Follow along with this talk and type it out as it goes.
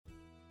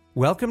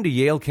Welcome to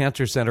Yale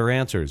Cancer Center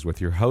Answers with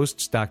your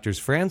hosts, Drs.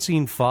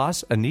 Francine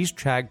Foss, Anish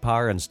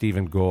Chagpar, and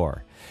Stephen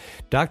Gore.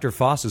 Dr.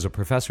 Foss is a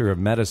professor of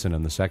medicine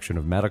in the section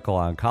of medical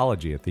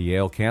oncology at the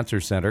Yale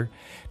Cancer Center.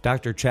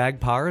 Dr.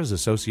 Chagpar is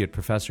associate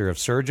professor of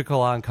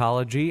surgical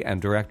oncology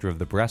and director of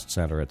the breast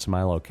center at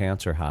Smilow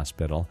Cancer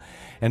Hospital.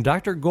 And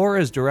Dr. Gore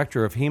is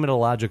director of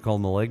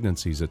hematological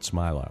malignancies at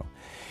Smilow.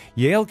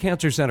 Yale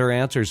Cancer Center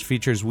Answers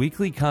features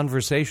weekly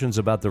conversations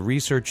about the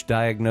research,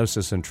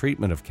 diagnosis, and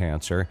treatment of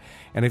cancer.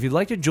 And if you'd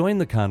like to join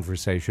the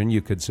conversation,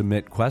 you could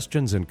submit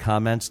questions and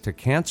comments to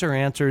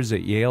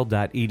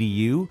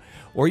canceranswers@yale.edu,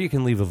 or you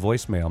can leave a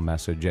voicemail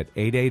message at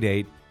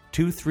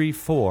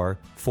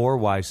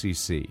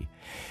 888-234-4YCC.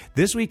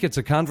 This week, it's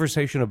a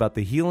conversation about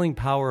the healing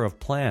power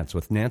of plants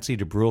with Nancy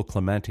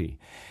DeBrule-Clementi.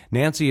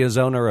 Nancy is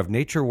owner of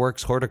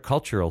NatureWorks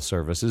Horticultural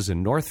Services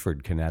in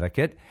Northford,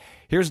 Connecticut.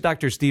 Here's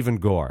Dr. Stephen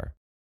Gore.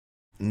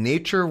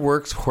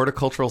 NatureWorks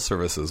Horticultural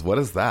Services. What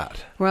is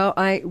that? Well,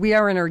 we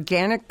are an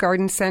organic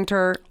garden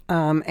center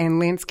and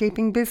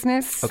landscaping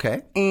business.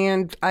 Okay.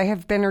 And I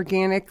have been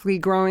organically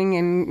growing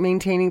and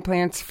maintaining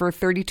plants for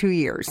 32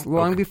 years,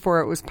 long before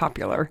it was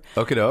popular.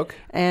 Okie doke.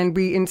 And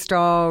we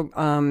install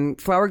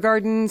flower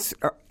gardens,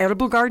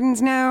 edible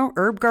gardens now,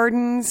 herb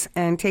gardens,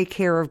 and take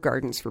care of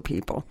gardens for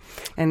people.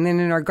 And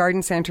then in our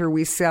garden center,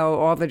 we sell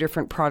all the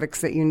different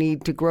products that you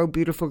need to grow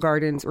beautiful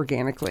gardens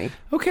organically.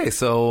 Okay,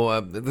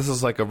 so this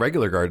is like a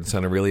regular garden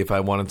center, really, if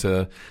I wanted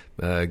to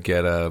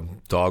get a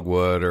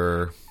dogwood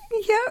or...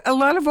 Yeah, a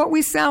lot of what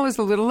we sell is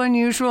a little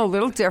unusual, a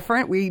little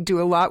different. We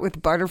do a lot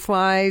with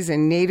butterflies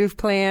and native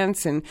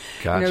plants and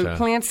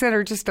plants that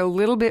are just a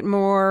little bit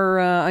more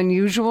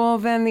unusual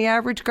than the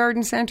average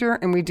garden center.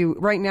 And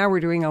right now we're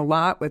doing a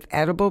lot with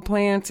edible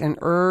plants and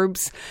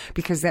herbs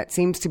because that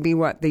seems to be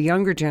what the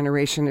younger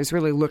generation is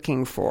really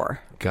looking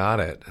for. Got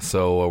it.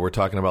 So we're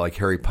talking about like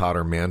Harry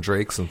Potter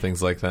mandrakes and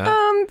things like that?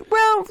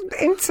 Well,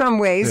 in some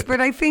ways, but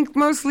I think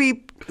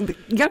mostly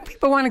young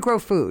people want to grow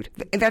food.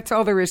 That's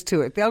all there is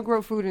to it. They'll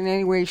grow food in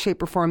any way,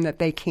 shape, or form that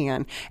they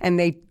can, and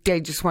they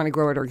just want to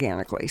grow it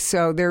organically.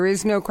 So there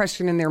is no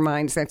question in their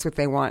minds that's what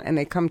they want, and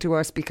they come to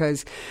us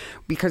because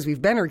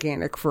we've been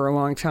organic for a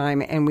long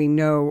time, and we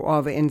know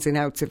all the ins and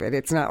outs of it.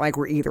 It's not like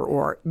we're either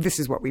or. This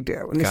is what we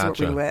do, and this is what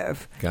we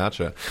live.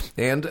 Gotcha.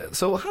 And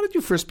so how did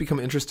you first become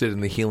interested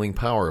in the healing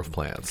power of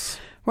plants?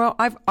 Well,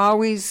 I've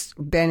always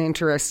been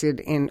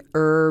interested in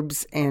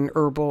herbs and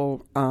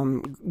herbal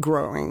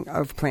growing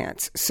of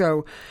plants.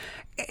 So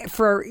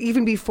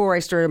even before I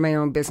started my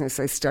own business,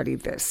 I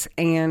studied this.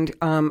 And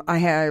I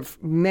have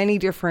many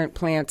different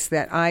plants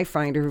that I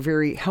find are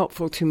very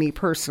helpful to me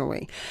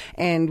personally.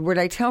 And what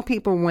I tell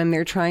people when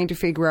they're trying to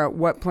figure out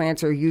what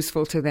plants are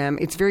useful to them,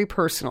 it's very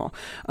personal.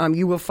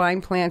 You will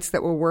find plants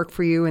that will work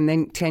for you, and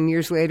then 10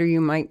 years later you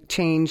might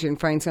change and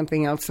find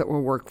something else that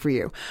will work for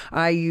you.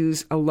 I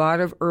use a lot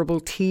of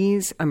herbal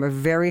teas. I'm a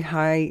very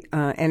high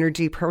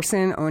energy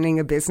person. Owning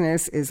a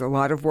business is a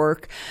lot of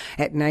work.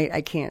 At night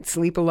I can't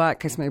sleep a lot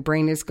because my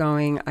brain is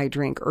going. I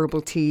drink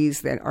herbal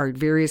teas that are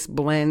various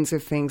blends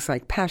of things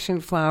like passion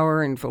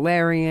flower and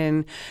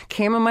valerian.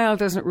 Chamomile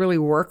doesn't really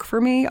work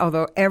for me,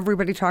 although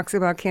everybody talks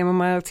about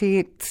chamomile tea.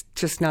 It's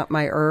just not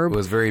my herb. It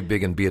was very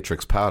big in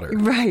Beatrix powder.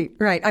 Right.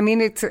 I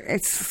mean, it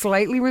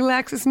slightly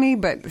relaxes me,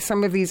 but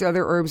some of these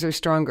other herbs are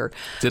stronger.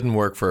 Didn't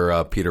work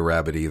for Peter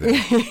Rabbit either.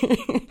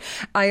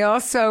 I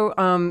also,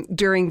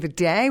 during the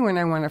day when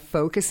I want to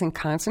focus and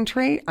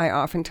concentrate, I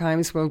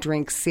oftentimes will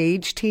drink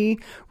sage tea,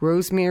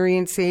 rosemary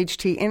and sage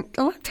tea, and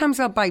a lot of times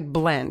I'll buy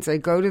blends. I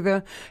go to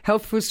the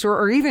health food store,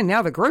 or even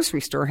now the grocery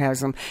store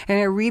has them, and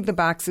I read the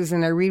boxes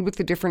and I read what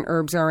the different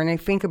herbs are, and I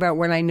think about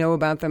what I know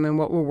about them and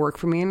what will work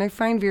for me, and I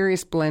find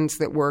various blends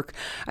that work.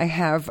 I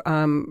have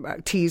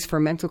teas for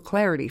mental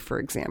clarity, for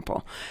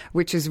example,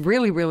 which is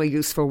really, really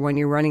useful when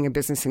you're running a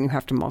business and you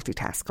have to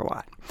multitask a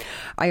lot.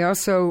 I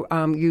also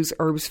use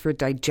herbs for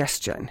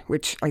digestion,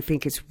 which I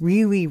think is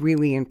really,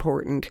 really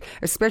important,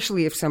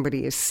 especially if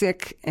somebody is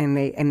sick and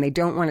they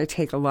don't want to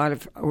take a lot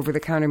of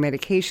over-the-counter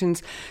medications.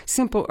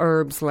 Simple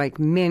herbs like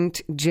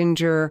mint,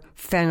 ginger,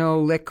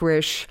 fennel,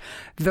 licorice,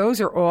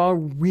 those are all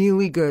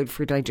really good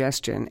for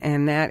digestion.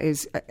 And that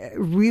is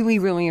really,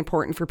 really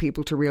important for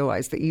people to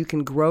realize that you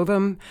can grow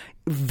them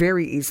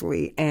very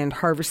easily and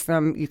harvest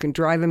them. You can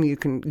dry them, you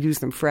can use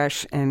them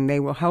fresh, and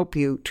they will help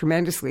you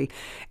tremendously.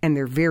 And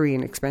they're very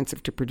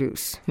inexpensive to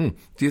produce. Do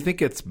you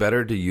think it's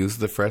better to use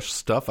the fresh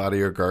stuff out of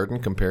your garden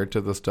compared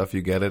to the stuff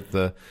you get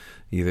at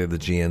either the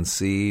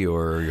GNC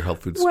or your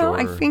health food store? Well,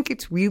 I think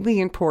it's really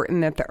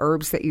important that the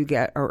herbs that you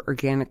get are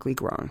organically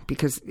grown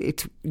because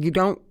you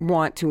don't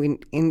want to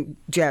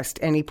ingest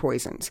any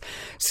poisons.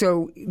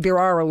 So there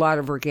are a lot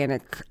of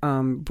organic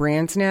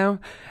brands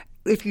now.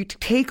 if you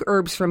take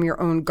herbs from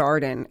your own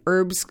garden,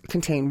 herbs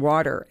contain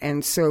water,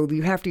 and so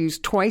you have to use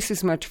twice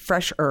as much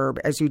fresh herb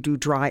as you do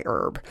dry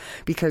herb,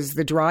 because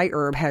the dry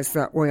herb has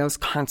the oils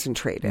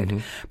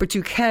concentrated. But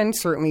you can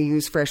certainly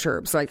use fresh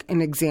herbs. Like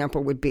an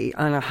example would be,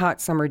 on a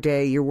hot summer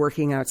day, you're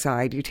working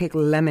outside, you take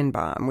lemon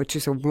balm, which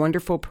is a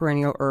wonderful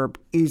perennial herb,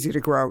 easy to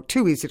grow,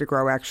 too easy to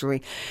grow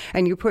actually,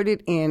 and you put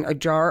it in a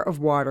jar of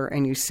water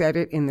and you set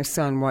it in the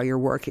sun while you're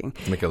working.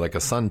 Make it like a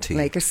sun tea.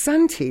 Like a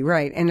sun tea,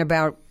 right. And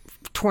about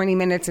 20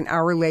 minutes, an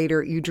hour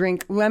later, you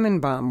drink lemon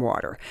balm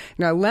water.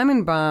 Now,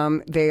 lemon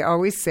balm, they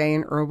always say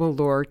in herbal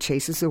lore,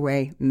 chases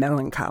away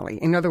melancholy.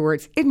 In other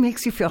words, it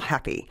makes you feel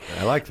happy.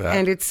 I like that.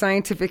 And its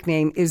scientific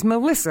name is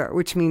Melissa,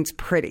 which means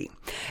pretty.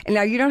 And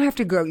now you don't have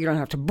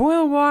to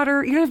boil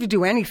water. You don't have to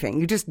do anything.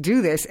 You just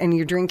do this and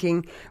you're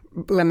drinking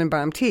lemon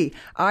balm tea.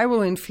 I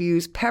will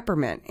infuse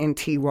peppermint in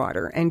tea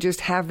water and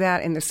just have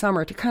that in the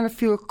summer to kind of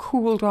feel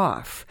cooled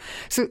off.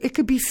 So it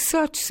could be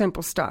such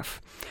simple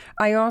stuff.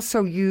 I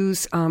also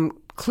use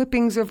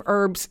clippings of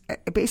herbs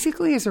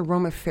basically as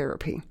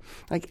aromatherapy.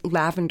 Like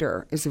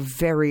lavender is a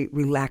very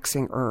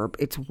relaxing herb.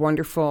 It's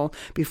wonderful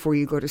before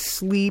you go to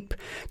sleep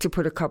to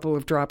put a couple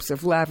of drops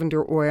of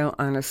lavender oil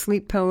on a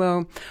sleep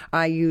pillow.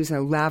 I use a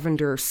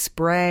lavender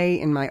spray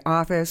in my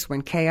office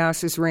when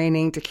chaos is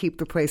reigning to keep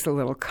the place a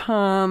little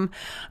calm.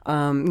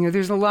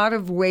 There's a lot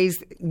of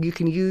ways you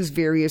can use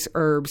various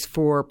herbs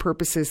for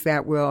purposes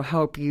that will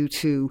help you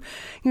to,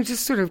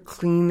 just sort of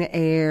clean the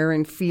air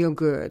and feel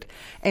good.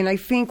 And I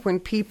think when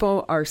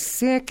people are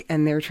sick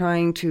and they're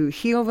trying to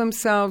heal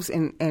themselves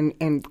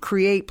and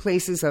create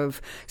places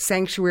of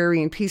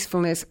sanctuary and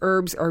peacefulness,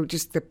 herbs are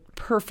just the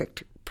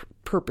perfect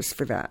purpose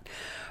for that.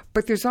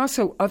 But there's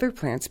also other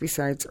plants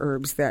besides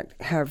herbs that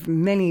have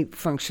many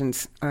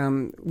functions.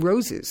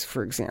 Roses,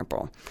 for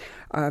example.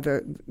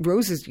 The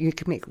roses, you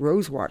can make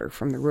rose water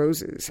from the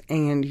roses.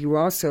 And you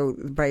also,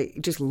 by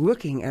just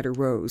looking at a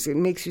rose, it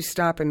makes you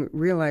stop and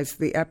realize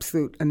the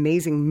absolute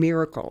amazing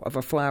miracle of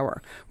a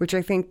flower, which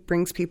I think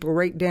brings people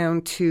right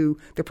down to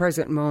the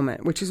present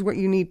moment, which is what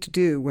you need to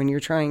do when you're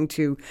trying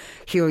to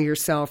heal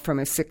yourself from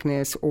a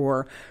sickness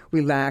or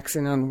relax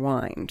and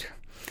unwind.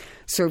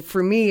 So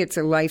for me, it's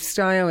a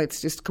lifestyle.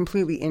 It's just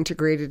completely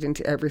integrated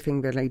into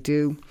everything that I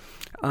do.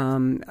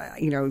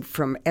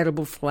 From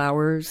edible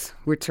flowers,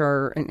 which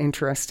are an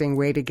interesting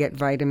way to get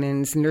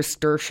vitamins.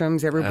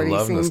 Nasturtiums, everybody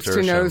seems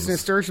to know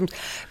nasturtiums.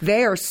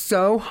 They are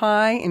so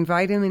high in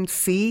vitamin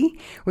C.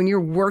 When you're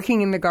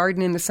working in the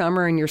garden in the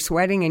summer and you're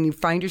sweating and you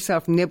find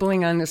yourself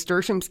nibbling on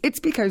nasturtiums,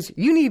 it's because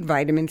you need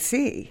vitamin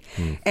C.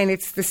 And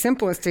it's the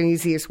simplest and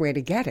easiest way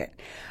to get it.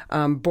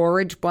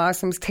 Borage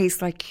blossoms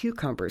taste like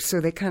cucumbers, so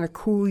they kind of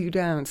cool you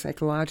down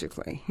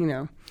psychologically,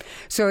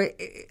 So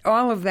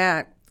all of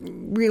that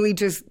really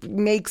just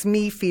makes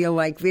me feel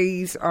like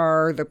these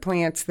are the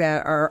plants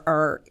that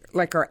are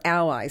like our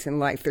allies in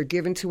life. They're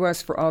given to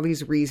us for all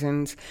these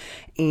reasons,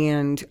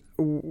 and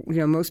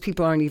most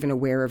people aren't even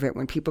aware of it.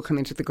 When people come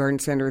into the garden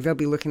center, they'll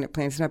be looking at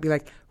plants and I'll be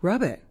like,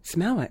 rub it,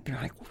 smell it. They're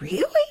like,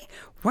 really?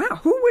 Wow,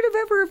 who would have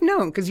ever have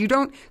known? Because you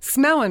don't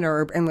smell an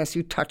herb unless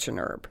you touch an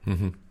herb.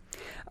 Mm-hmm.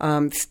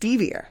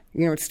 Stevia,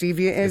 you know what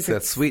stevia is? It's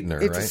that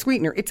sweetener, It's right? a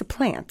sweetener. It's a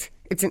plant.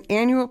 It's an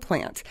annual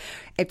plant.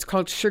 It's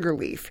called sugar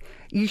leaf.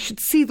 You should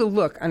see the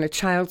look on a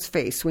child's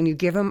face when you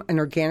give them an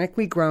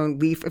organically grown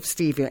leaf of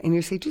stevia and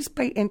you say, just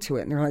bite into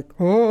it. And they're like,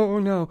 oh,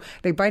 no.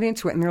 They bite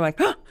into it and they're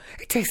like, oh,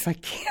 it tastes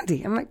like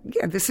candy. I'm like,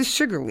 yeah, this is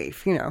sugar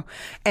leaf,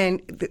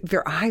 And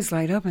their eyes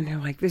light up and they're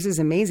like, this is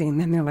amazing. And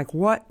then they're like,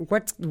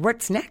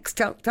 what's next?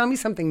 Tell me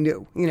something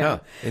new, Yeah.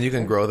 And you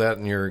can grow that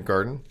in your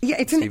garden? Yeah,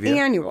 it's stevia? An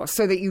annual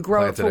so that you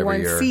grow it for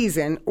one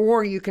season,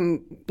 or you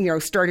can,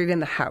 start it in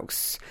the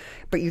house.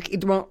 But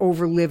it won't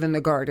overlive in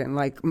the garden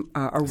like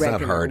a regular It's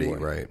not hardy, would.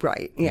 right?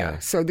 Right, yeah.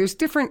 So there's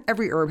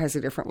every herb has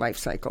a different life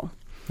cycle.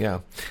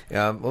 Yeah.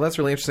 Well, that's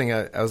really interesting.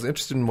 I was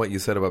interested in what you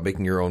said about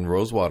making your own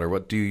rose water.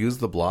 What do you use,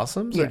 the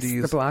blossoms? Yes, or do you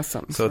use... the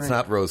blossoms. So it's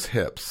not rose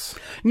hips?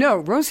 No,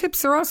 rose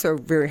hips are also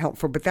very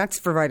helpful, but that's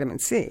for vitamin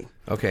C.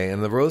 Okay,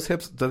 and the rose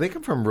hips, do they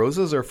come from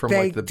roses or from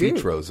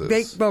beach roses?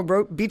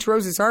 Beach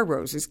roses are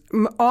roses.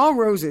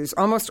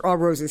 Almost all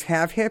roses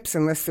have hips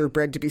unless they're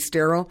bred to be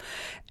sterile.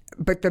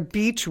 But the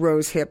beach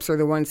rose hips are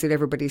the ones that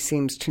everybody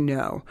seems to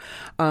know.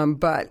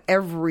 But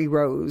every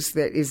rose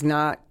that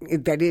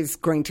is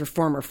going to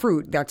form a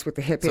fruit, that's what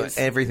the hip is.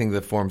 So everything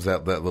that forms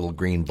that little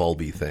green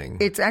bulby thing.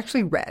 It's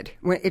actually red.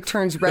 It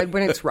turns red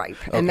when it's ripe.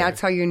 And that's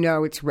how you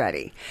know it's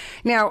ready.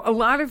 Now, a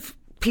lot of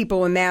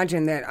people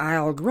imagine that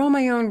I'll grow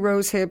my own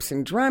rose hips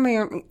and dry my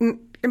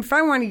own... If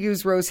I want to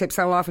use rose hips,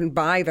 I'll often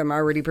buy them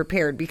already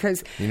prepared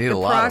because you need a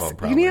lot of them.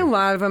 Probably. You need a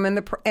lot of them,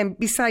 and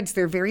besides,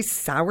 they're very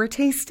sour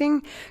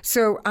tasting.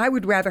 So I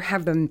would rather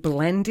have them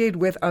blended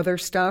with other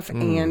stuff.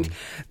 And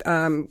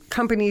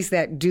companies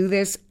that do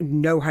this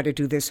know how to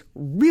do this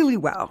really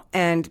well.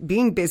 And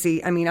being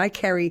busy, I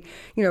carry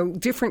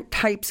different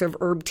types of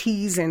herb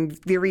teas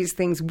and various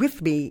things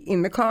with me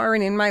in the car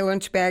and in my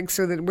lunch bag,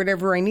 so that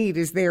whatever I need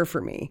is there for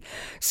me.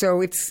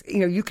 So it's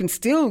you can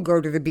still go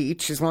to the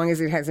beach as long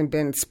as it hasn't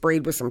been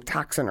sprayed with with some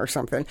toxin or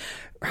something.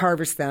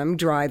 Harvest them,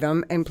 dry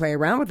them, and play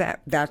around with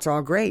that. That's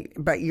all great.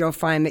 But you'll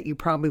find that you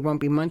probably won't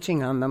be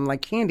munching on them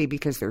like candy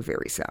because they're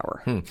very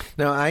sour.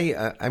 Now,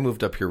 I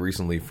moved up here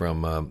recently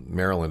from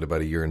Maryland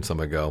about a year and some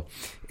ago,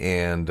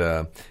 and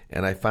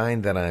I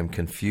find that I'm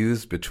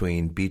confused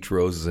between beach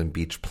roses and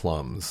beach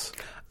plums.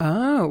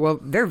 Oh, well,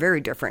 they're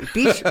very different.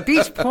 Beach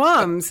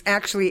plums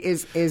actually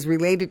is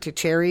related to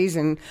cherries,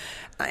 and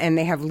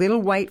they have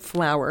little white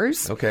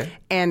flowers. Okay.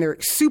 And they're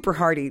super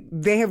hardy.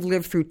 They have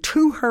lived through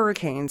 2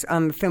 hurricanes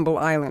on the Thimble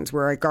Islands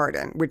where I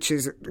garden, which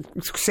is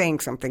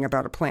saying something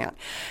about a plant.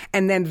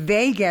 And then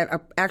they get an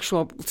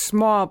actual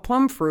small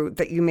plum fruit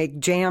that you make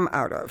jam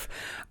out of.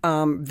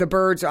 The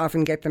birds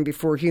often get them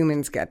before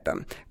humans get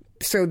them.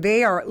 So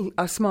they are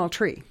a small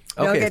tree.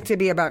 They'll get to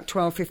be about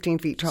 12, 15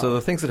 feet tall. So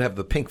the things that have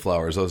the pink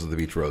flowers, those are the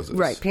beach roses.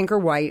 Right, pink or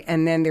white,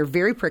 and then they're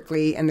very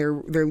prickly, and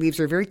their leaves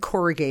are very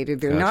corrugated.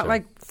 They're not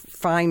like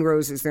fine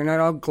roses. They're not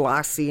all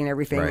glossy and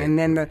everything. Right. And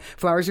then the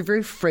flowers are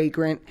very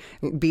fragrant.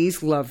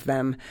 Bees love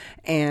them.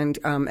 And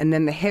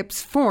then the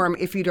hips form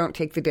if you don't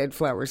take the dead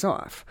flowers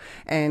off.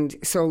 And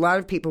so a lot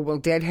of people will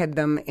deadhead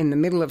them in the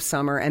middle of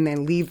summer and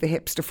then leave the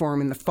hips to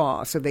form in the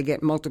fall. So they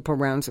get multiple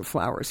rounds of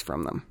flowers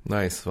from them.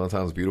 Nice. Well, that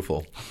sounds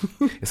beautiful.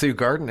 So you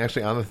garden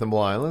actually on the Thimble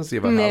Islands? Do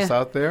you have a house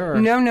out there?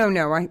 Or?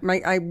 No.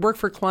 I work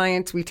for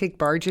clients. We take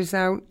barges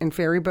out and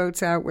ferry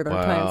boats out with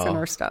our plants and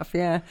our stuff.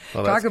 Yeah.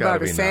 Well, talk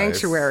about a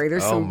sanctuary.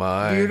 Nice. There's some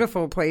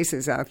beautiful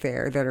places out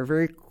there that are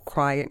very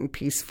quiet and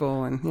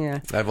peaceful,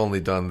 and I've only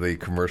done the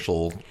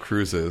commercial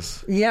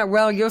cruises. Yeah,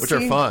 well, you'll see.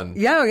 Which are fun.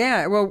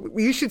 Yeah. Well,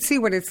 you should see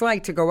what it's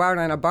like to go out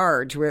on a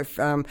barge with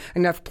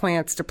enough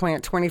plants to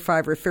plant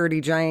 25 or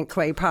 30 giant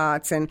clay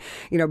pots and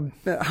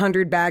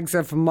 100 bags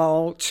of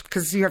mulch,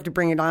 because you have to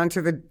bring it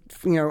onto the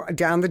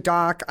down the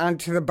dock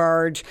onto the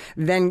barge,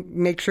 then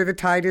make sure the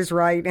tide is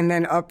right, and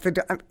then up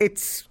the.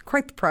 It's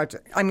quite the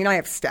project. I mean, I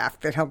have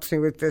staff that helps me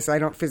with this. I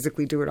don't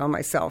physically do it all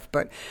myself,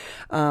 but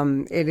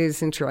it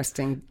is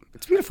interesting.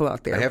 It's beautiful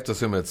out there. I have to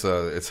assume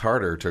it's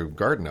harder to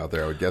garden out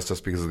there, I would guess,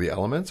 just because of the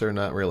elements, or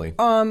not really?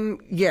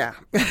 Yeah,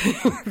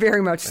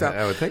 very much so.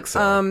 I would think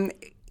so.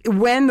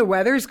 When the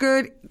weather's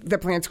good, the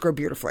plants grow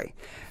beautifully.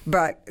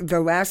 But the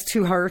last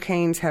 2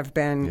 hurricanes have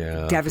been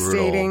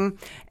devastating.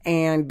 Brutal.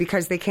 And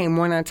because they came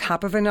one on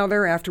top of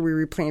another after we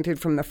replanted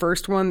from the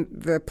first one,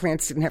 the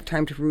plants didn't have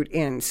time to root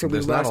in. So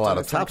there's we lost not a lot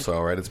of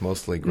topsoil, right? It's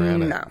mostly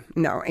granite.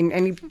 No.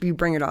 And you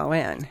bring it all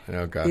in.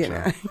 Oh,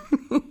 gotcha.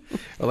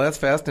 Well, that's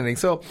fascinating.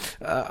 So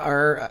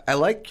I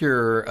like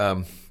your...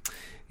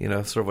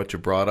 sort of what you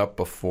brought up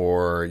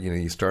before,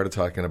 you started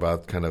talking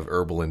about kind of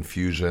herbal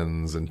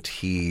infusions and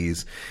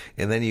teas,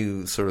 and then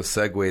you sort of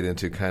segued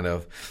into kind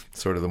of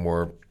sort of the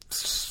more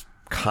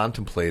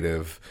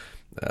contemplative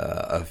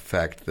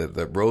effect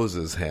that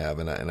roses have,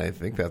 and I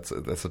think that's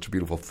such a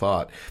beautiful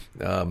thought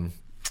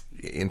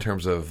in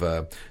terms of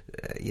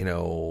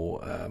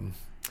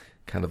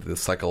kind of the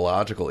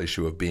psychological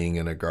issue of being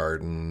in a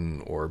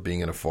garden or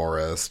being in a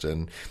forest.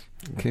 And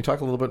can you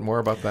talk a little bit more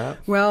about that?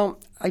 Well,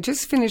 I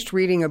just finished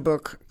reading a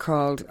book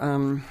called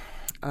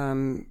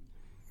I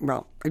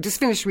just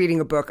finished reading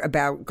a book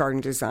about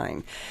garden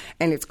design,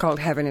 and it's called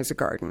Heaven is a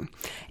Garden.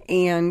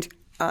 And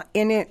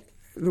in it,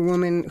 the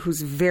woman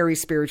who's very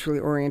spiritually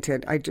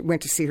oriented, I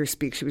went to see her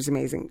speak. She was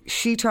amazing.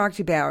 She talked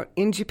about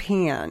in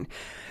Japan,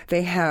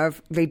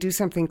 they do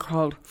something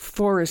called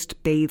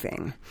forest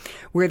bathing,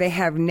 where they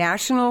have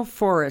national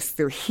forests.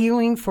 They're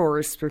healing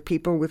forests for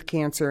people with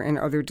cancer and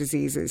other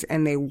diseases,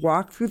 and they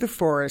walk through the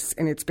forests,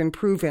 and it's been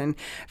proven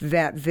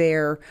that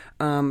their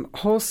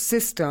whole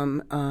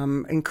system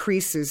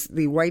increases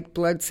the white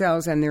blood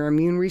cells and their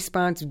immune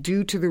response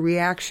due to the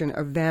reaction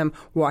of them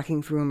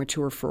walking through a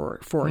mature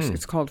forest.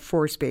 It's called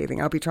forest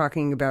bathing. I'll be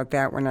talking about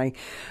that when I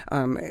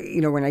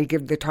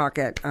give the talk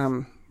at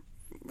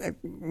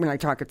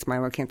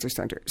Smilow Cancer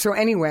Center. So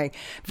anyway,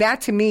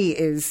 that to me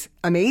is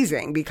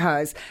amazing,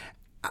 because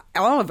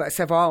all of us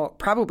have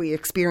probably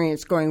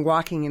experienced going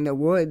walking in the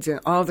woods and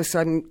all of a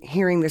sudden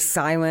hearing the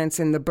silence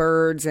and the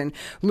birds and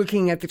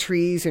looking at the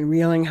trees and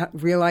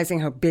realizing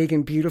how big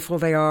and beautiful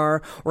they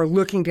are, or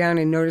looking down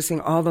and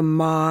noticing all the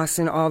moss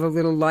and all the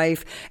little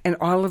life. And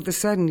all of a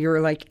sudden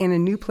you're like in a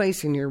new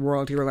place in your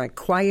world. You're like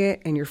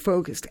quiet and you're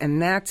focused.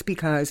 And that's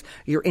because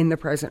you're in the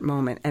present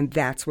moment. And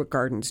that's what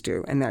gardens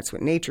do. And that's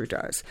what nature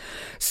does.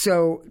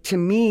 So to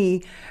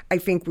me, I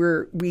think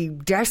we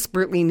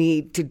desperately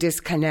need to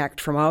disconnect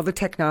from all the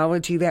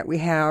technology that we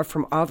have,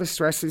 from all the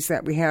stresses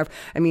that we have.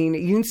 I mean,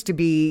 it used to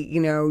be,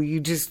 you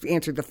just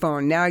answered the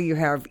phone. Now you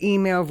have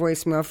email,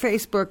 voicemail,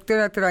 Facebook,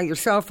 your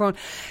cell phone.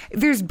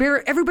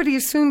 Everybody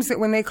assumes that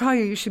when they call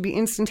you, you should be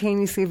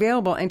instantaneously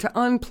available. And to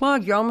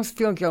unplug, you almost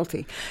feel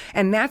guilty.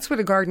 And that's what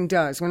a garden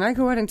does. When I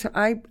go out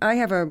I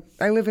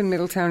live in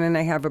Middletown, and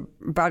I have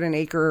about an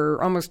acre,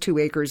 almost 2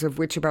 acres, of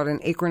which about an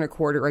acre and a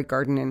quarter I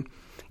garden in.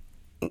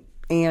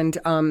 And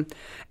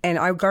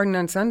I garden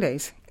on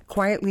Sundays.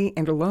 quietly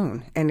and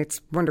alone, and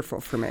it's wonderful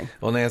for me.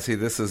 Well, Nancy,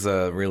 this is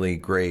really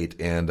great,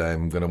 and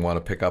I'm going to want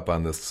to pick up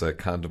on this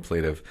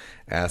contemplative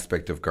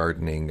aspect of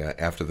gardening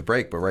after the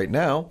break. But right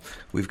now,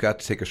 we've got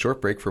to take a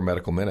short break for a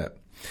Medical Minute.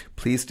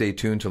 Please stay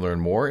tuned to learn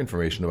more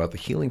information about the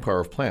healing power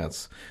of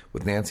plants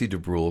with Nancy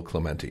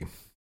DeBrule-Clementi.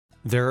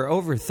 There are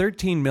over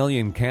 13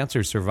 million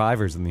cancer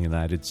survivors in the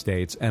United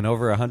States and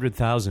over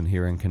 100,000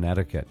 here in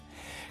Connecticut.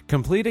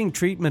 Completing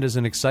treatment is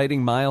an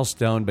exciting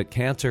milestone, but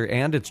cancer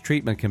and its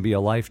treatment can be a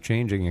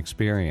life-changing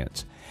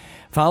experience.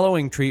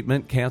 Following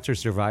treatment, cancer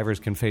survivors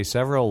can face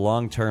several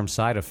long-term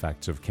side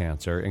effects of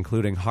cancer,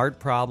 including heart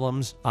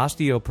problems,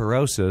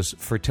 osteoporosis,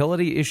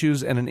 fertility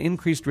issues, and an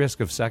increased risk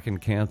of second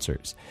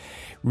cancers.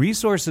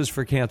 Resources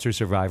for cancer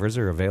survivors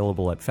are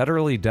available at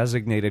federally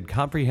designated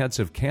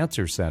comprehensive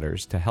cancer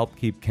centers to help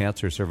keep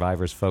cancer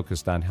survivors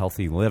focused on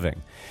healthy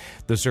living.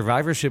 The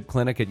Survivorship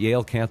Clinic at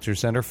Yale Cancer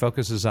Center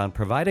focuses on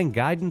providing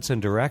guidance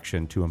and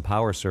direction to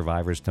empower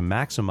survivors to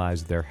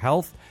maximize their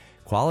health,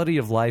 quality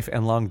of life,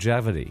 and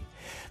longevity.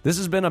 This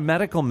has been a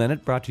Medical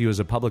Minute brought to you as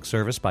a public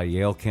service by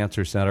Yale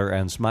Cancer Center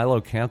and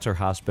Smilow Cancer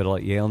Hospital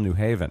at Yale New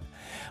Haven.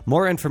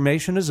 More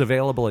information is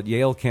available at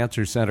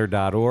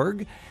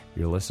yalecancercenter.org.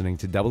 You're listening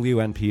to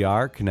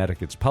WNPR,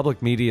 Connecticut's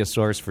public media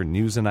source for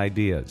news and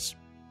ideas.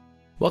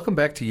 Welcome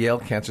back to Yale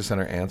Cancer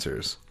Center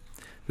Answers.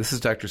 This is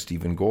Dr.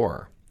 Stephen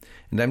Gore,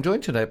 and I'm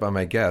joined tonight by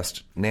my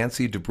guest,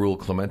 Nancy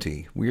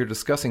DeBrule-Clementi. We are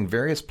discussing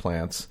various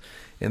plants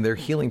and their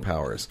healing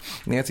powers.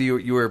 Nancy,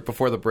 you were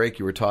before the break,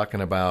 you were talking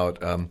about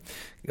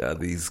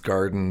these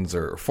gardens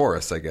or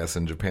forests, I guess,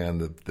 in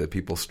Japan that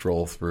people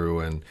stroll through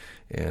and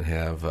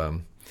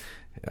have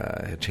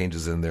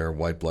changes in their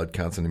white blood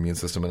counts and immune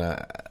system.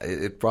 And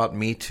it brought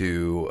me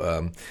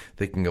to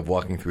thinking of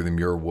walking through the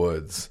Muir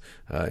Woods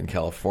in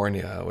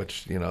California,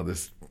 which,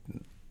 it's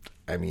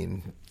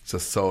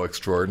just so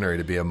extraordinary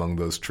to be among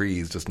those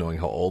trees, just knowing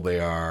how old they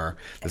are.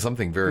 There's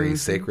something very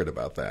sacred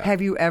about that.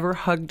 Have you ever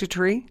hugged a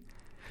tree?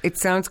 It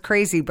sounds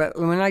crazy, but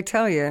when I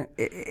tell you,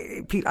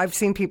 I've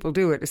seen people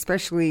do it,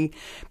 especially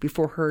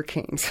before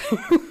hurricanes.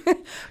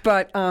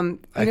 But I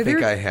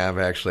think I have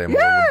actually. I'm a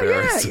little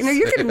embarrassed. Yeah,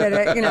 you can admit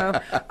it.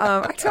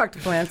 I talk to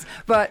plants,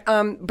 but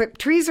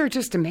trees are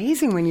just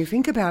amazing when you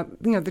think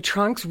about the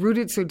trunks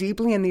rooted so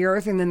deeply in the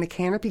earth, and then the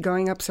canopy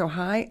going up so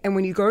high. And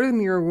when you go to the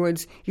Muir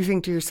Woods, you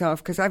think to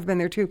yourself, because I've been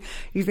there too,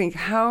 you think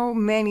how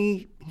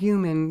many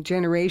human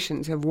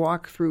generations have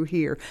walked through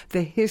here,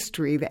 the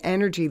history, the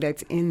energy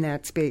that's in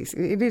that space.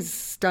 It is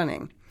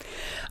stunning.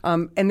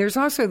 And there's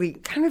also the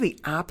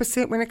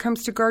opposite when it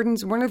comes to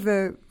gardens. One of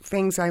the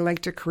things I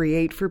like to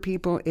create for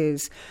people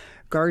is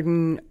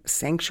garden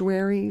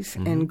sanctuaries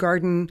and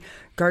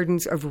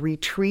gardens of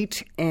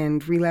retreat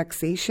and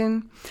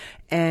relaxation.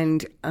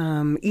 And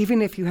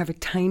even if you have a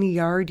tiny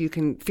yard, you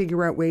can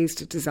figure out ways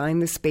to design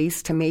the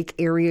space to make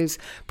areas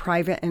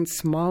private and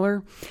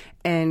smaller.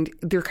 And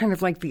they're kind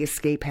of like the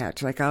escape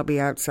hatch. Like, I'll be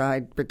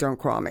outside, but don't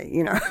call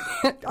me.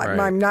 Right.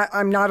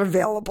 I'm not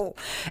available.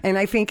 And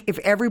I think if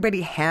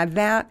everybody had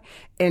that,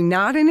 and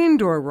not an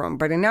indoor room,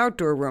 but an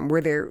outdoor room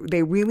where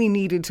they really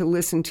needed to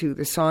listen to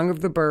the song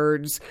of the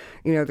birds,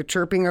 the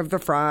chirping of the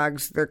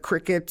frogs, the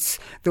crickets,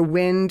 the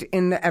wind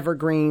in the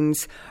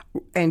evergreens,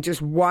 and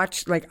just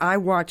watch, like I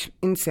watch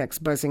insects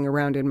buzzing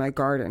around in my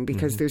garden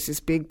because there's this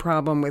big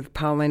problem with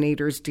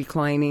pollinators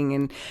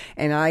declining,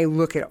 and I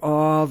look at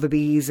all the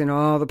bees and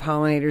all the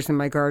pollinators in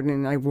my garden,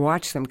 and I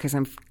watch them because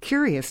I'm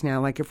curious now,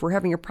 like if we're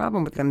having a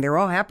problem with them, they're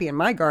all happy in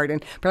my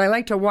garden, but I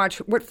like to watch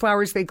what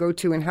flowers they go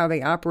to and how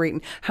they operate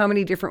and how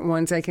many different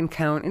ones I can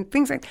count and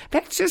things like that.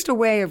 That's just a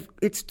way of,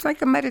 it's like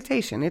a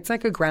meditation. It's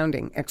like a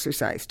grounding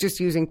exercise,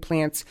 just using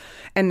plants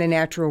and the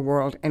natural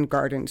world and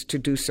gardens to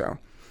do so.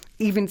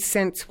 Even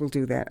scents will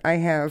do that. I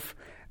have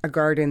a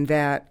garden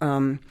that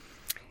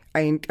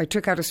I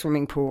took out a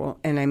swimming pool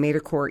and I made a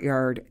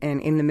courtyard, and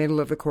in the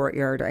middle of the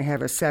courtyard I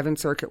have a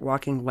 7-circuit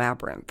walking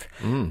labyrinth,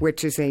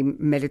 which is a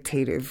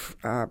meditative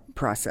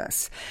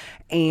process.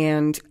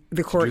 And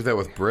the Did you do that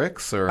with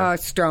bricks or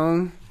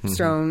stone,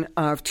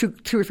 of two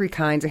or three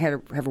kinds. I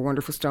have a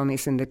wonderful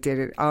stonemason that did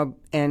it.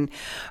 And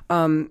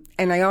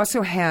I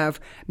also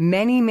have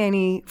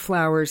many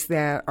flowers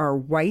that are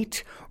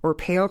white or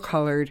pale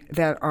colored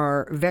that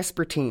are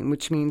vespertine,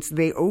 which means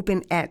they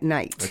open at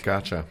night.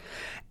 Gotcha.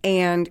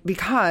 And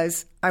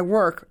because I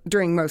work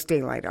during most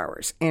daylight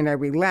hours and I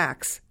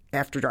relax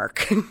after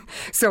dark.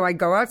 So I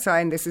go outside,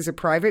 and this is a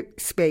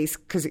private space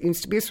because it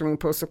used to be a swimming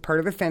pool, so part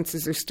of the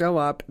fences are still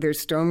up. There's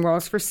stone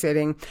walls for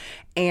sitting,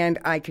 and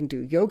I can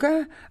do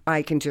yoga.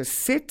 I can just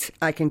sit.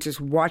 I can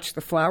just watch the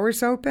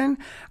flowers open.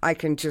 I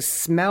can just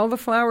smell the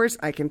flowers.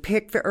 I can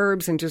pick the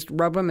herbs and just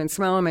rub them and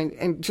smell them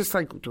and just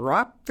like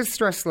drop the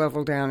stress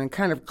level down and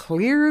kind of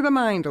clear the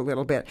mind a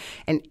little bit.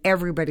 And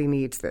everybody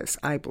needs this,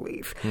 I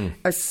believe,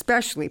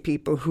 especially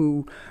people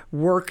who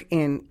work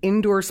in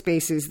indoor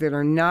spaces that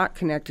are not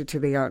connected to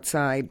the outside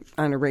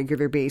on a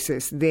regular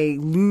basis. They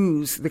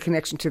lose the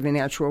connection to the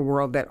natural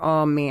world that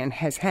all man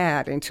has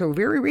had until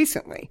very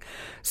recently.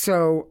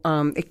 So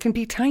It can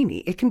be tiny.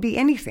 It can be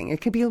anything.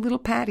 It can be a little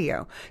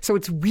patio. So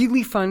it's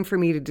really fun for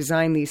me to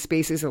design these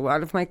spaces. A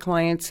lot of my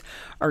clients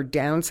are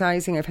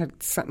downsizing. I've had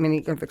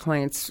many of the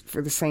clients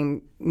for the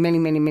same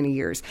many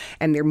years,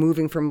 and they're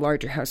moving from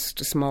larger houses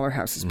to smaller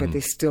houses, but they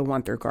still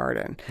want their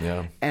garden.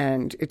 Yeah.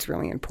 And it's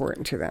really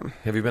important to them.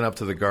 Have you been up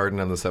to the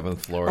garden on the 7th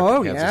floor at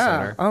Oh, the Cancer yeah.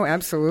 Center? Oh,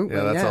 absolutely.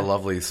 Yeah, that's a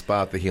lovely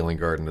spot, the Healing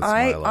Garden at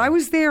Smile. I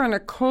was there on a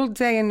cold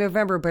day in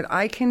November, but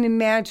I can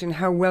imagine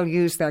how well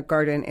used that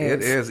garden is.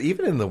 It is.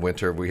 Even in the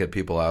winter, we had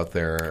people out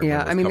there.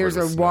 Yeah, I mean, there's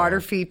a water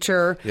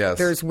feature. Yes.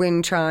 There's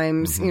wind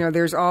chimes.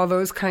 There's all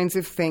those kinds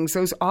of things.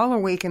 Those all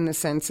awaken the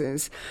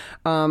senses.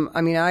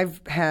 I mean,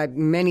 I've had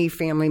many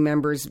family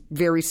members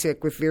very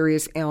sick with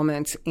various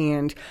ailments,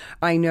 and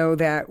I know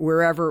that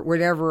wherever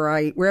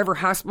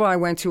hospital I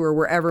went to or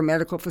wherever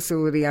medical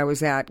facility I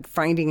was at,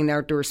 finding an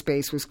outdoor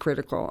space was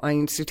critical. I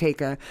used to take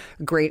a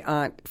great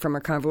aunt from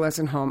a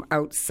convalescent home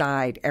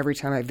outside every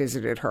time I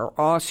visited her.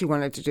 All she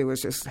wanted to do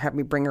was just have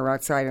me bring her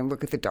outside and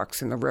look at the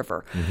ducks in the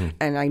river.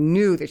 And I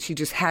knew that she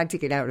just had to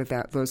get out of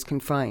those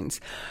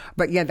confines.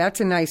 But yeah, that's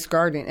a nice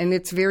garden. And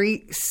it's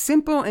very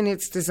simple in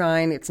its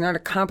design. It's not a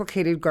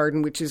complicated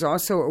garden, which is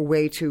also a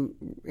way to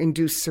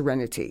induce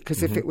serenity.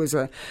 Because if it was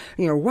a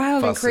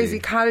wild and crazy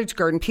cottage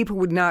garden, people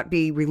would not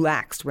be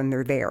relaxed when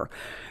they're there.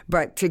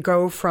 But to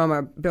go from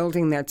a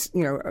building that's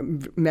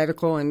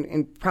medical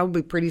and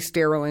probably pretty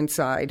sterile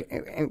inside,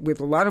 and with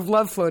a lot of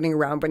love floating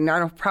around, but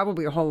not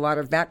probably a whole lot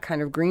of that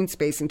kind of green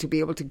space, and to be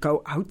able to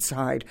go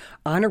outside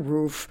on a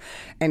roof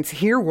and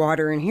hear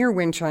water and hear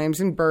wind chimes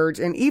and birds,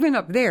 and even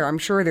up there, I'm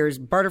sure there's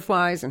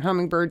butterflies and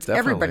hummingbirds.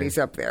 Definitely. Everybody's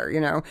up there,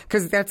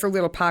 because that's a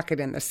little pocket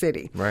in the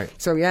city. Right.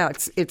 So yeah,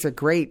 it's a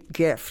great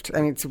gift.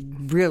 I mean, it's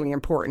really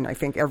important. I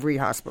think every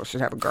hospital should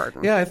have a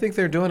garden. Yeah, I think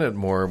they're doing it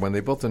more. When they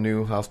built a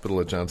new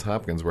hospital at Johns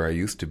Hopkins, where I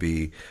used to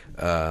be,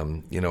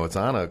 it's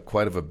on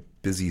quite of a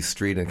busy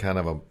street and kind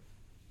of a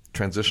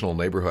transitional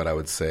neighborhood, I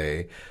would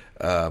say.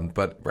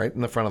 But right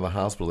in the front of the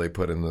hospital, they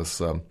put in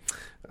this,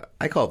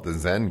 I call it the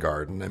Zen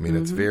garden. I mean,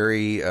 it's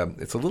very,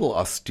 it's a little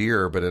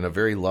austere, but in a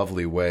very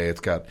lovely way.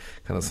 It's got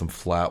kind of some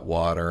flat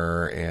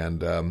water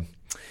and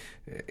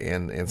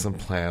some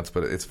plants,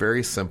 but it's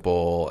very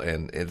simple,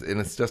 and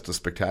it's just a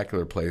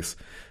spectacular place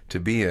to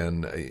be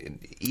in.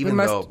 Even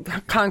though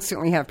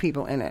constantly have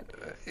people in it.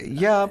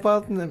 Yeah,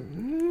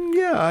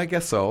 I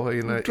guess so.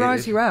 It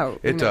draws you out.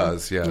 It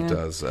does. Yeah, it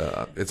does.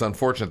 It's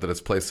unfortunate that it's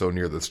placed so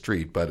near the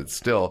street, but it's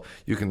still,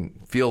 you can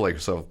feel like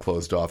yourself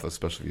closed off,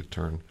 especially if you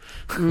turn.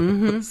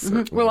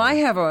 Well, I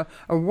have a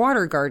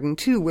water garden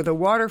too, with a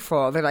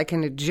waterfall that I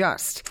can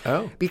adjust.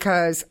 Oh.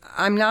 Because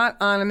I'm not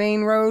on a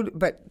main road,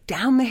 but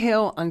down the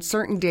hill on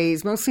certain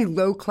days, mostly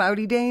low,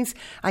 cloudy days,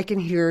 I can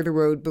hear the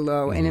road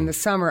below. And in the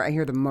summer, I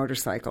hear the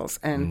motorcycles.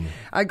 And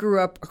I grew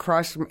up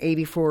across from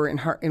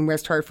 84 in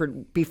West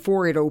Hartford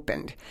before it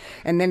opened.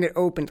 And then it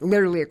opened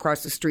literally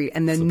across the street.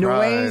 And the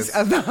noise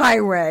of the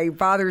highway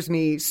bothers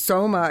me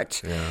so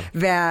much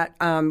that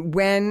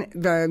when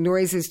the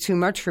noise is too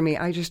much for me,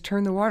 I just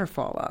turn the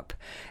waterfall up.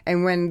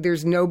 And when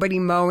there's nobody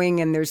mowing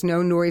and there's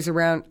no noise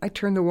around, I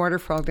turn the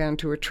waterfall down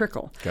to a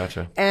trickle.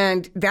 Gotcha.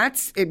 And that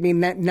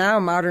now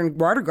modern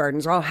water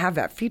gardens all have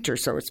that feature,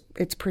 so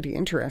it's pretty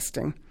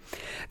interesting.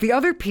 The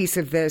other piece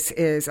of this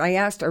is I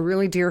asked a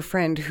really dear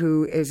friend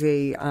who is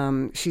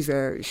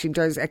she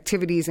does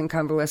activities in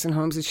convalescent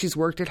homes, and she's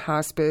worked at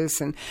hospice,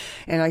 and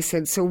I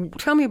said, so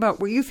tell me about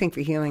what you think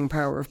the healing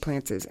power of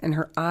plants is. And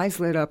her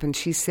eyes lit up and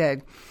she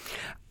said,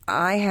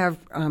 I have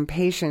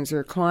patients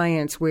or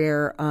clients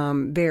where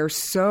they're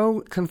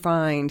so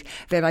confined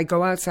that I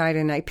go outside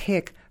and I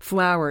pick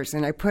flowers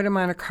and I put them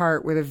on a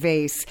cart with a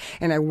vase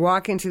and I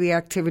walk into the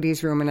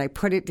activities room and I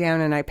put it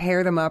down and I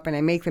pair them up and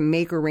I make them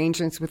make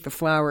arrangements with the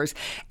flowers.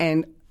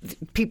 And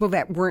people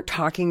that weren't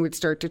talking would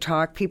start to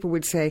talk. People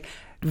would say,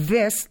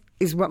 this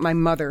is what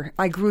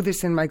I grew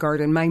this in my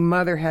garden. My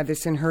mother had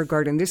this in her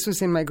garden. This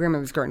was in my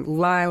grandmother's garden.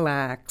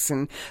 Lilacs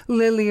and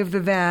lily of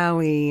the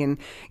valley and,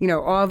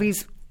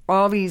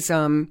 all these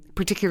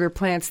particular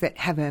plants that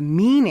have a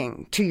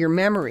meaning to your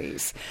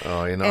memories.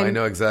 Oh, I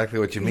know exactly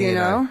what you mean.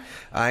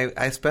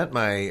 I spent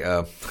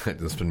my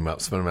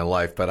spent my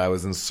life, but I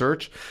was in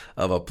search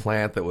of a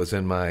plant that was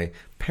in my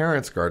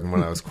parents' garden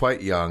when I was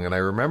quite young, and I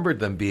remembered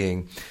them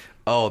being.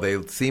 Oh,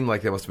 they seemed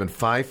like they must have been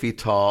 5 feet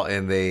tall,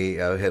 and they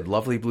had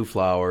lovely blue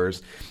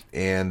flowers,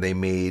 and they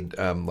made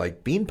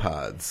like bean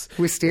pods.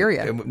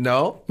 Wisteria.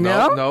 No.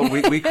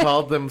 We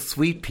called them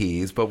sweet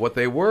peas, but what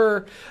they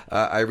were,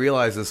 I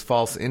realized, is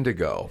false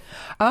indigo.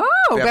 Oh,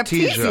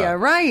 Baptisia,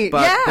 right?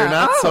 But they're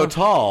not so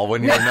tall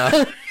when you're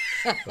not.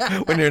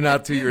 When you're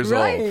not 2 years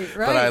old. Right.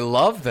 But I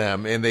love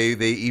them, and they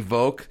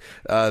evoke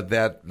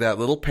that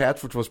little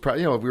patch, which was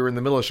probably, we were in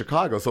the middle of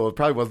Chicago, so it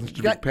probably wasn't such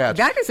a big patch.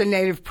 That is a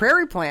native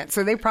prairie plant,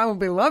 so they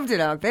probably loved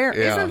it out there.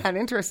 Yeah. Isn't that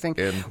interesting?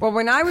 Well,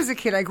 when I was a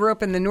kid, I grew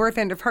up in the north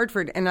end of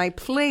Hartford, and I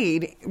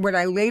played what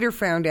I later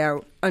found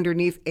out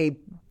underneath a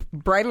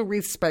Bridal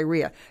wreath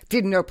spirea.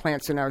 Didn't know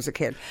plants when I was a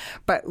kid.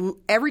 But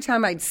every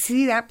time I'd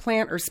see that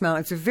plant or smell,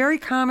 it's a very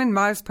common,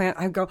 modest plant,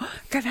 I'd go,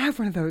 gotta have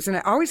one of those. And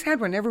I always had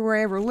one everywhere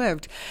I ever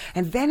lived.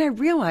 And then I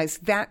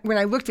realized that when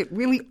I looked at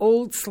really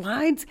old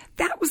slides,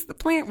 that was the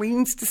plant we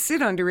used to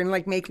sit under and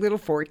like make little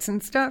forts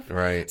and stuff.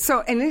 Right.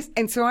 So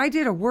so I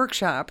did a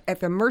workshop at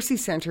the Mercy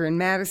Center in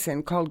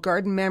Madison called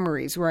Garden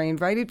Memories, where I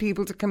invited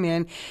people to come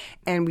in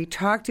and we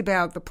talked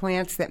about the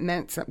plants that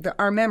meant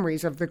our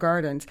memories of the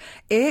gardens.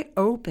 It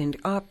opened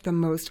up the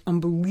most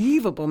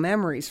unbelievable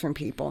memories from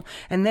people.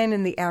 And then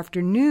in the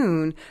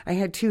afternoon, I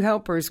had two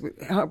helpers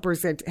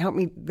that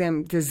helped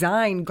them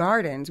design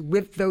gardens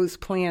with those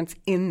plants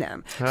in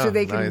them, so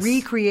they could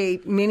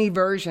recreate mini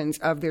versions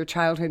of their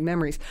childhood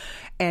memories.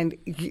 And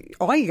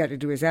all you got to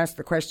do is ask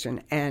the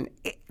question, and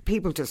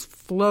people just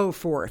flow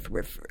forth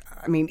with.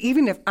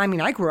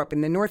 I grew up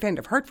in the north end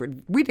of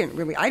Hartford. I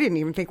didn't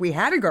even think we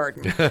had a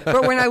garden.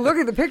 But when I look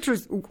at the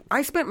pictures,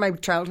 I spent my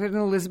childhood in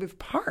Elizabeth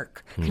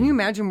Park. Can you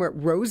imagine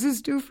what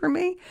roses do for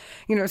me?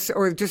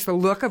 Or just the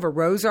look of a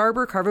rose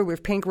arbor covered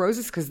with pink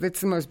roses, because that's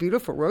the most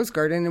beautiful rose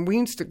garden. And we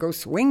used to go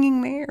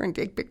swinging there and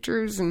take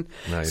pictures. And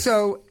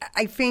so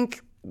I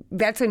think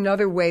that's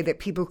another way that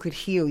people could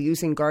heal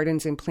using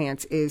gardens and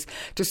plants, is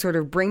to sort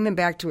of bring them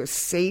back to a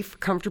safe,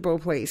 comfortable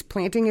place,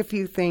 planting a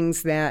few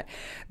things that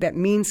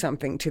mean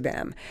something to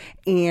them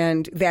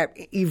and that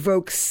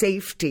evoke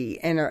safety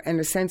and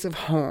a sense of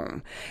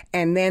home.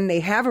 And then they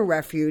have a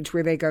refuge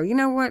where they go, you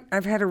know what,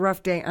 I've had a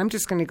rough day. I'm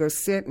just going to go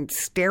sit and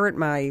stare at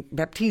my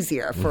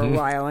baptisia for a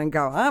while and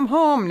go, I'm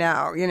home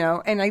now,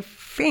 And I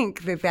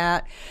think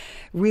that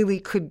really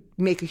could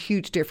make a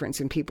huge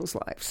difference in people's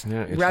lives,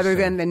 rather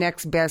than the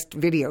next best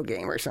video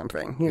game or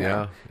something.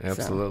 Yeah,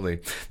 absolutely.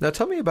 So. Now,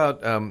 tell me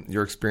about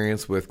your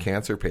experience with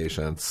cancer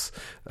patients,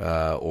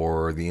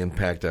 or the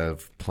impact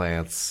of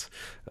plants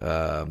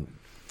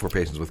for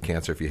patients with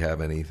cancer, if you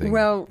have anything.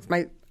 Well,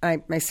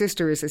 my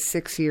sister is a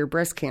 6-year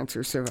breast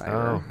cancer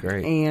survivor. Oh,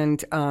 great.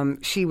 And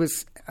she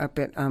was up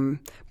at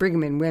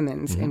Brigham and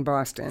Women's in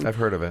Boston. I've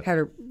heard of it. Had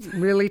a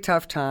really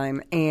tough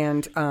time,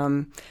 and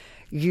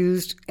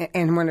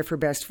and one of her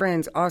best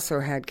friends also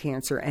had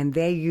cancer, and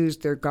they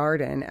used their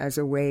garden as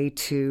a way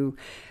to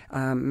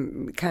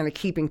kind of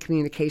keep in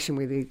communication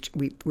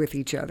with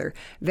each other.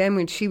 Then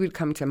when she would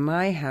come to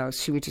my house,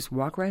 she would just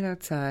walk right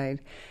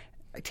outside,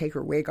 take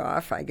her wig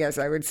off, I guess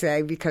I would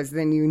say, because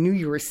then you knew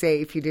you were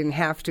safe. You didn't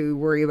have to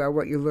worry about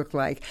what you look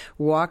like.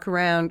 Walk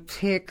around,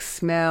 pick,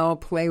 smell,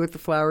 play with the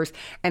flowers,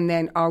 and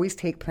then always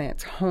take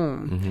plants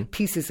home,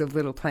 pieces of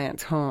little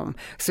plants home.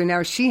 So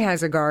now she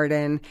has a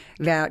garden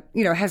that,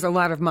 has a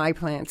lot of my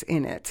plants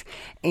in it.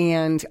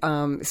 And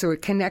so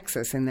it connects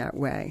us in that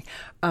way.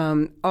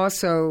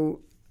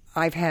 Also,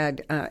 I've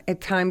had, at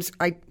times,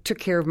 I took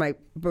care of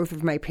both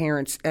of my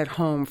parents at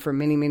home for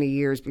many, many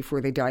years before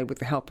they died with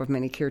the help of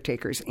many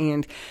caretakers.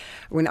 And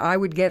when I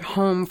would get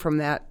home from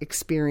that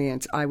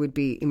experience, I would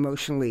be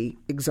emotionally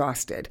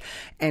exhausted.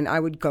 And I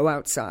would go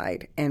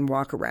outside and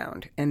walk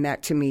around. And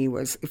that to me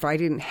was, if I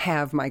didn't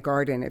have my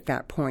garden at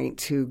that point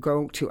to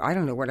go to, I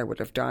don't know what I would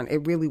have done.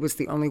 It really was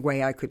the only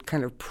way I could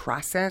kind of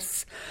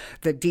process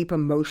the deep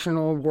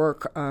emotional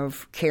work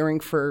of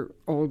caring for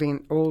old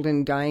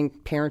and dying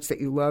parents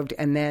that you loved,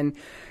 and then,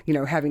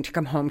 having to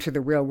come home to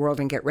the real world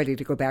and get ready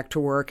to go back to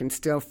work and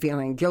still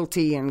feeling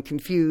guilty and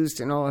confused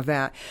and all of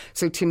that.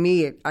 So to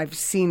me, I've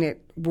seen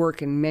it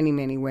work in many,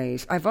 many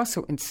ways. I've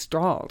also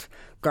installed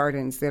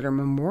gardens that are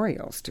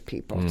memorials to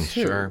people,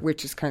 too,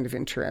 which is kind of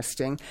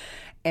interesting.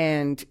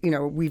 And,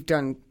 we've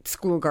done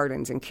school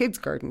gardens and kids'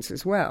 gardens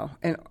as well.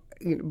 And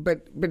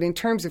but in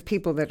terms of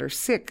people that are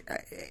sick,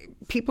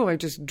 people are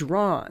just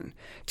drawn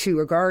to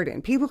a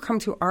garden. People come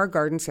to our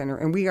garden center,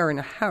 and we are in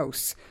a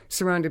house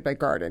surrounded by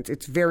gardens.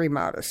 It's very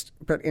modest,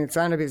 but it's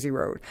on a busy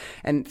road.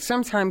 And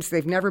sometimes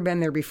they've never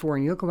been there before,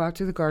 and you'll go out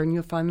to the garden,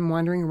 you'll find them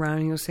wandering around,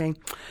 and you'll say,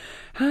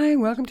 "Hi,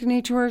 welcome to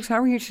NatureWorks.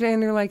 How are you today?"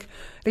 And they're like,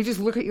 they just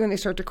look at you and they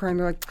start to cry, and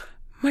they're like,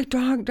 "My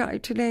dog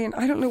died today, and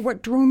I don't know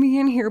what drove me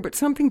in here, but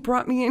something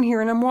brought me in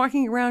here, and I'm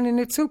walking around, and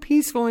it's so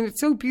peaceful, and it's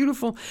so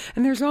beautiful,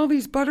 and there's all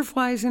these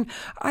butterflies, and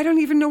I don't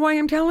even know why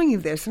I'm telling you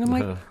this." And I'm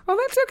like, "Oh,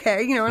 that's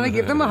okay," and I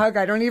give them a hug.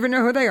 I don't even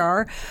know who they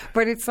are,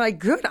 but it's like,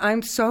 good.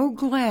 I'm so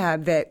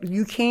glad that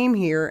you came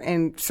here,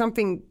 and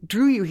something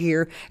drew you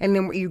here, and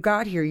then when you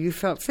got here, you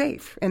felt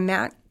safe, and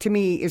that, to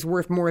me, is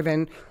worth more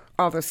than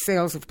all the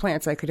sales of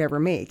plants I could ever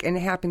make. And it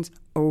happens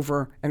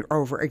over and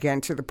over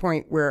again, to the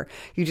point where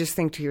you just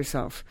think to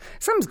yourself,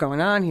 something's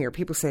going on here.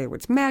 People say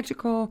it's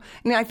magical.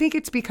 And I think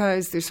it's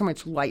because there's so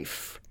much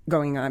life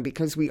going on,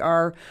 because we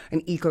are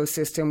an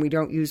ecosystem. We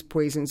don't use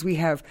poisons. We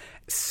have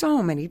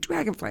so many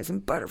dragonflies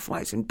and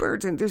butterflies and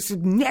birds, and there's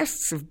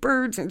nests of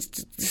birds and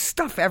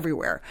stuff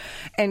everywhere.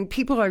 And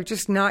people are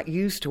just not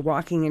used to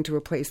walking into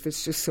a place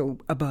that's just so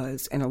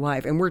abuzz and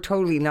alive. And we're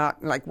totally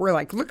not we're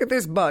like, look at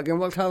this bug, and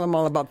we'll tell them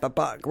all about the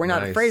bug. We're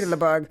not afraid of the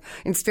bug.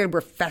 Instead,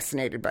 we're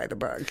fascinated by the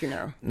bug,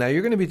 Now,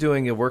 you're going to be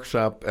doing a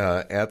workshop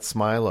at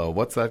Smilo.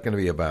 What's that going to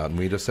be about? And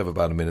we just have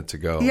about a minute to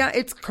go. Yeah,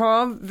 it's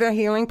called The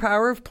Healing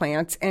Power of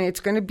Plants, and it's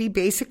going to be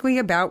basically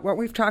about what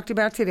we've talked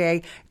about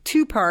today.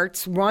 2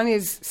 parts. One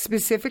is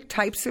specific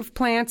types of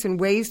plants and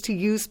ways to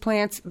use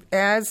plants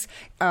as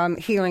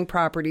healing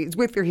properties,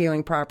 with their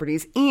healing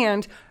properties,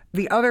 and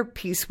the other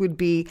piece would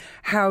be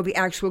how the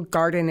actual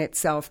garden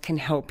itself can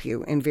help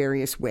you in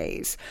various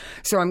ways.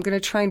 So I'm going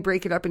to try and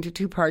break it up into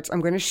 2 parts. I'm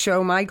going to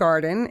show my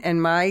garden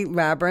and my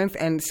labyrinth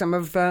and some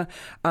of the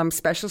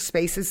special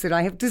spaces that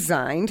I have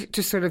designed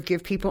to sort of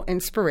give people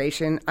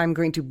inspiration. I'm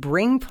going to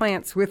bring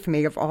plants with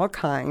me of all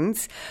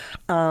kinds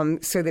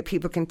so that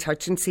people can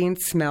touch and see and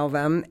smell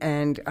them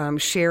and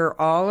share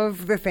all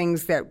of the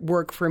things that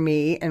work for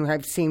me and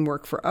I've seen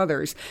work for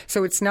others.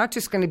 So it's not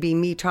just going to be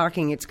me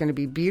talking. It's going to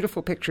be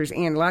beautiful pictures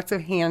and lots of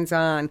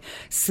hands-on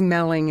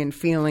smelling and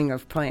feeling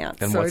of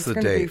plants. And so what's it's the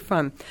going to date? be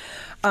fun.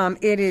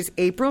 It is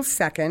April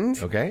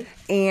 2nd. Okay.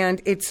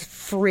 And it's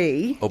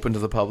free. Open to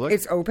the public?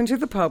 It's open to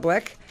the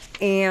public.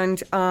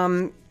 And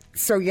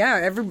so, yeah,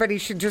 everybody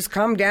should just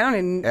come down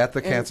and... At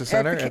the Cancer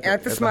Center?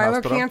 At the Smilo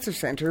hospital? Cancer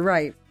Center,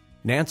 right.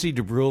 Nancy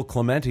DeBrule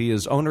Clementi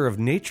is owner of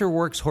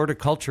NatureWorks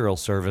Horticultural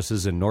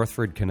Services in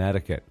Northford,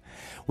 Connecticut.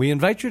 We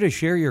invite you to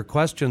share your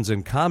questions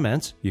and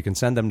comments. You can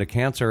send them to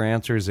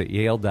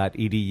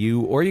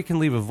canceranswers@yale.edu, or you can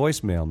leave a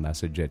voicemail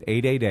message at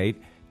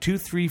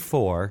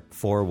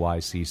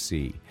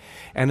 888-234-4YCC.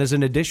 And as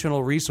an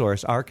additional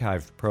resource,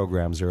 archived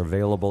programs are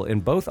available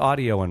in both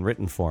audio and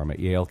written form at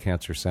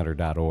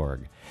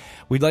yalecancercenter.org.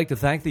 We'd like to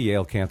thank the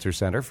Yale Cancer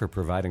Center for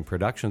providing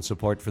production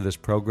support for this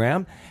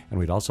program, and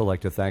we'd also like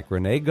to thank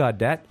Renee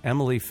Gaudette,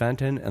 Emily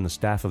Fenton, and the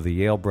staff of the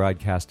Yale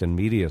Broadcast and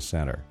Media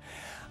Center.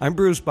 I'm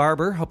Bruce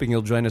Barber, hoping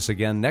you'll join us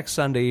again next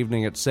Sunday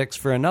evening at 6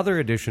 for another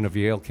edition of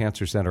Yale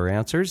Cancer Center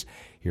Answers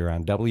here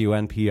on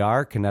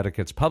WNPR,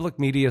 Connecticut's public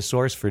media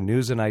source for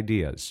news and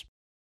ideas.